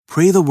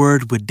Pray the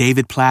Word with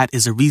David Platt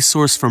is a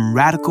resource from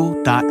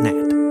radical.net.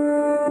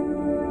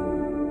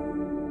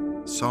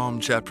 Psalm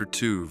chapter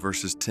 2,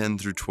 verses 10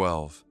 through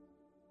 12.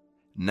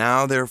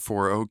 Now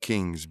therefore, O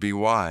kings, be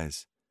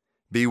wise.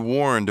 Be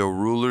warned, O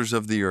rulers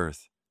of the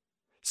earth.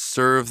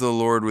 Serve the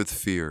Lord with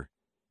fear,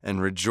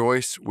 and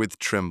rejoice with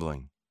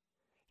trembling.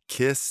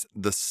 Kiss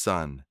the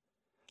Son,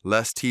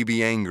 lest he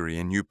be angry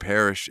and you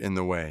perish in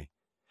the way,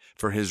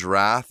 for his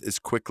wrath is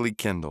quickly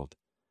kindled.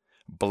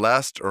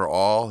 Blessed are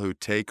all who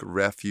take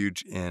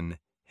refuge in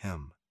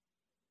him.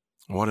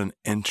 What an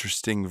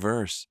interesting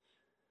verse,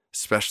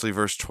 especially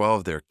verse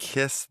 12 there.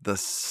 Kiss the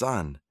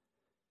Son.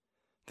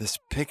 This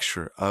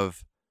picture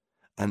of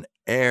an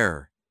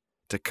heir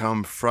to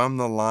come from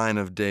the line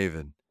of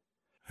David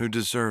who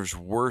deserves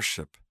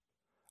worship,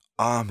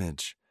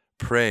 homage,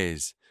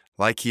 praise,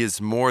 like he is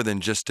more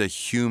than just a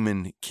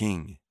human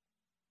king.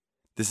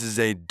 This is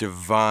a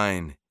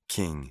divine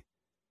king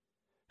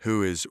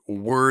who is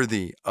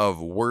worthy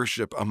of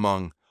worship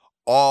among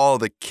all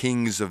the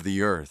kings of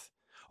the earth,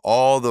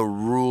 all the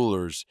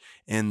rulers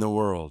in the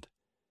world.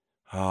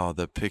 Oh,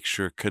 the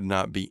picture could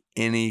not be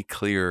any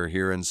clearer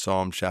here in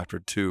Psalm chapter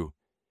 2.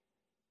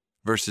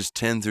 Verses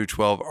 10 through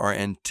 12 are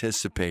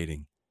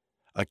anticipating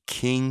a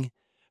king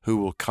who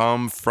will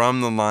come from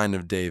the line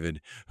of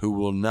David, who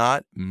will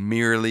not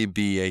merely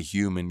be a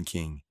human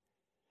king,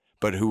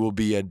 but who will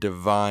be a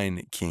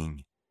divine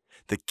king,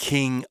 the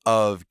King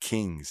of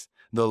kings,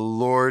 the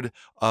Lord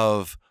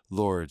of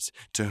lords,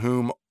 to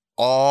whom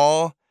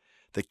all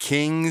the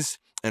kings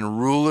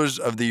and rulers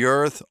of the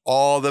earth,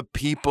 all the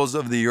peoples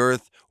of the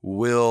earth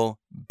will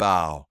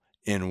bow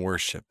in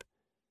worship.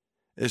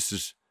 This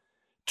is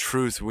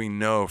truth we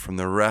know from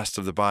the rest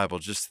of the Bible.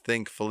 Just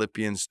think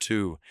Philippians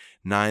 2,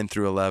 9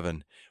 through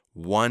 11.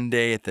 One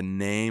day at the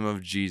name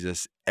of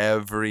Jesus,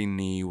 every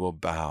knee will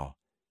bow.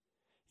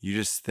 You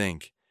just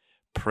think,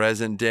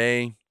 present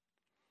day,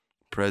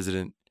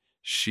 President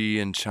Xi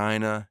in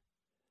China,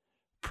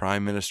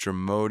 Prime Minister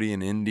Modi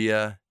in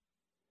India,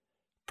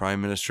 Prime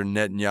Minister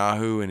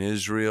Netanyahu in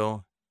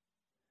Israel,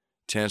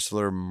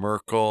 Chancellor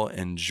Merkel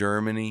in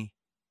Germany,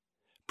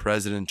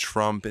 President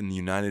Trump in the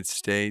United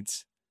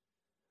States.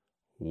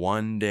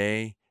 One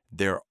day,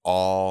 they're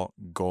all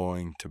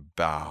going to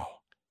bow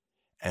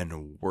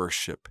and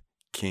worship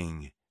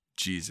King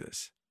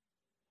Jesus.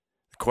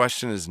 The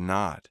question is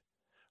not,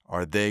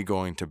 are they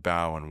going to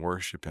bow and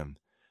worship him?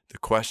 The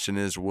question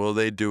is, will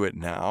they do it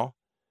now,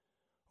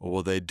 or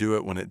will they do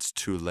it when it's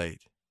too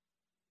late?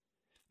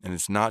 And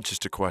it's not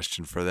just a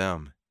question for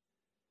them.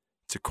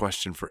 It's a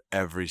question for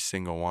every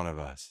single one of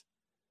us.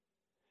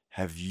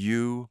 Have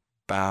you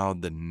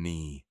bowed the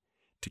knee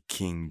to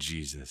King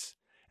Jesus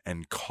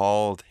and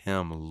called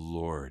him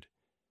Lord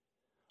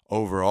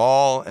over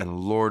all and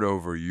Lord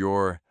over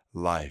your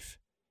life?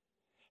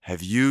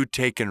 Have you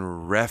taken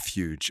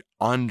refuge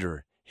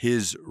under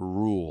his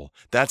rule?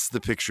 That's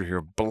the picture here.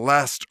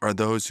 Blessed are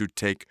those who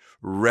take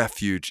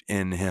refuge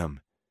in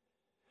him.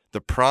 The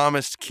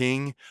promised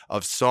King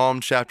of Psalm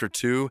chapter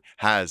 2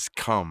 has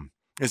come.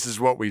 This is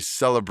what we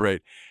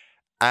celebrate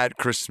at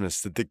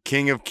Christmas, that the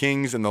King of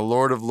Kings and the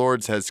Lord of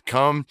Lords has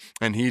come,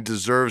 and he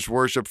deserves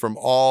worship from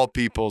all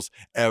peoples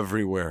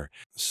everywhere.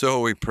 So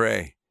we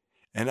pray.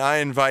 And I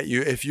invite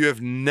you, if you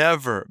have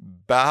never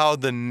bowed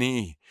the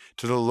knee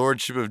to the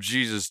Lordship of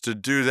Jesus, to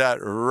do that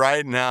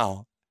right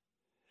now.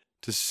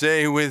 To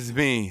say with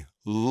me,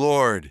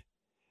 Lord,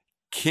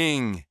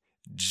 King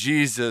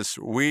Jesus,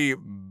 we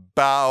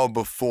bow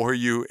before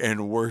you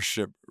in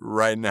worship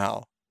right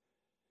now.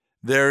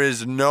 There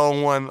is no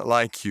one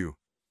like you.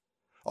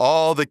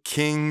 All the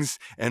kings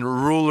and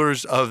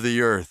rulers of the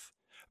earth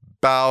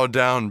bow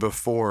down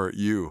before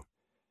you.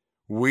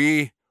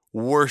 We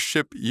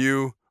worship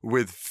you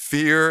with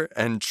fear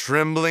and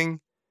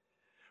trembling.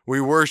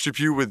 We worship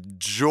you with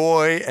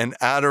joy and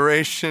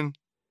adoration.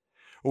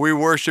 We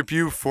worship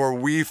you, for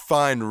we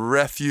find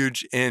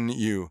refuge in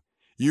you.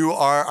 You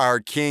are our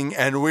King,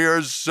 and we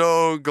are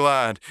so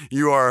glad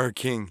you are our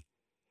King.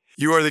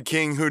 You are the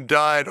King who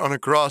died on a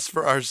cross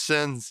for our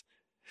sins.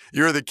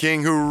 You are the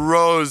King who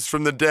rose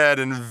from the dead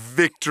in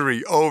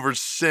victory over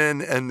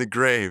sin and the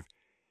grave.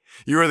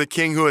 You are the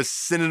King who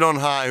ascended on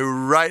high, who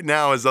right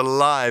now is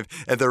alive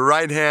at the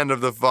right hand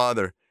of the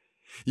Father.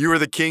 You are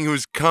the King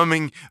who's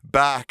coming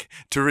back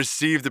to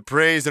receive the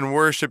praise and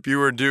worship you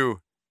are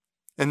due.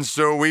 And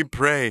so we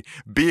pray,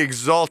 be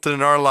exalted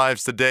in our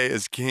lives today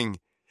as King.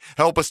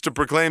 Help us to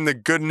proclaim the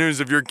good news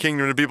of your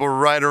kingdom to people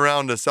right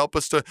around us. Help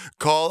us to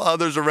call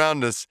others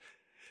around us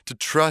to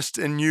trust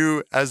in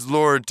you as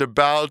Lord, to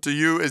bow to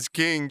you as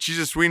King.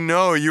 Jesus, we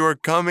know you are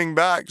coming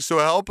back, so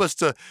help us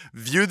to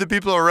view the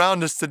people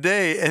around us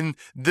today in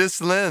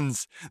this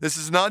lens. This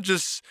is not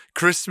just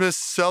Christmas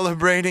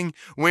celebrating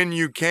when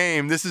you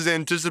came. This is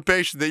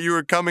anticipation that you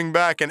are coming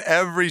back and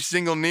every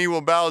single knee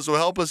will bow, so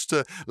help us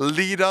to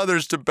lead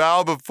others to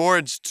bow before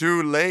it's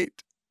too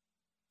late.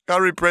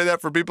 God, we pray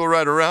that for people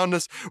right around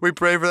us. We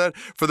pray for that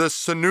for the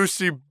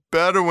Sanusi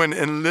Bedouin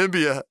in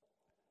Libya.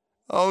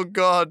 Oh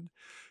God,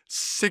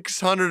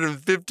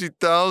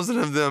 650,000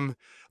 of them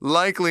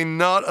likely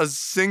not a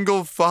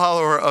single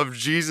follower of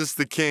Jesus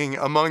the King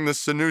among the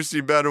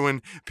Senussi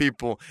Bedouin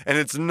people. And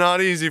it's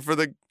not easy for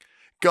the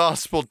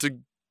gospel to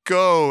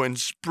go and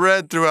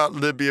spread throughout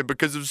Libya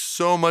because of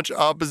so much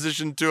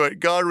opposition to it.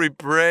 God, we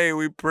pray,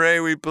 we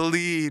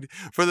plead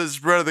for the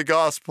spread of the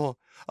gospel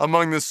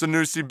among the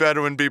Senussi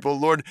Bedouin people.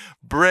 Lord,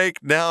 break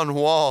down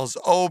walls,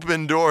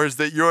 open doors,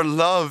 that your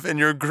love and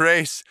your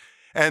grace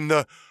and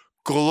the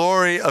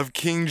glory of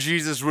King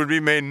Jesus would be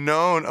made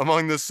known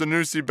among the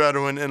Senussi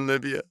Bedouin in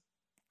Libya.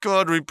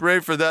 God, we pray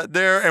for that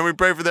there, and we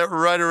pray for that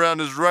right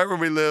around us, right where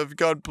we live.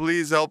 God,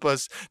 please help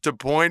us to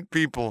point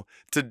people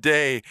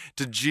today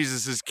to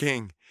Jesus as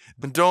King.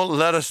 And don't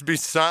let us be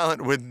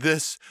silent with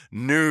this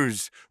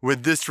news,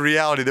 with this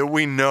reality that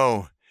we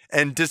know,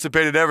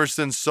 anticipated ever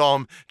since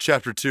Psalm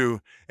chapter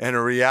 2, and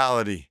a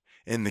reality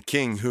in the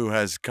King who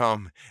has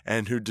come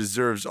and who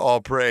deserves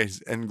all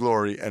praise and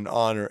glory and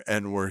honor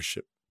and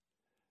worship.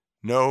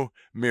 No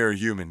mere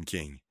human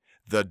king,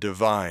 the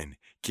divine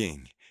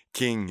King,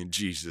 King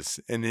Jesus.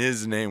 In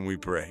his name we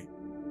pray.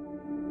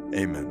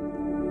 Amen.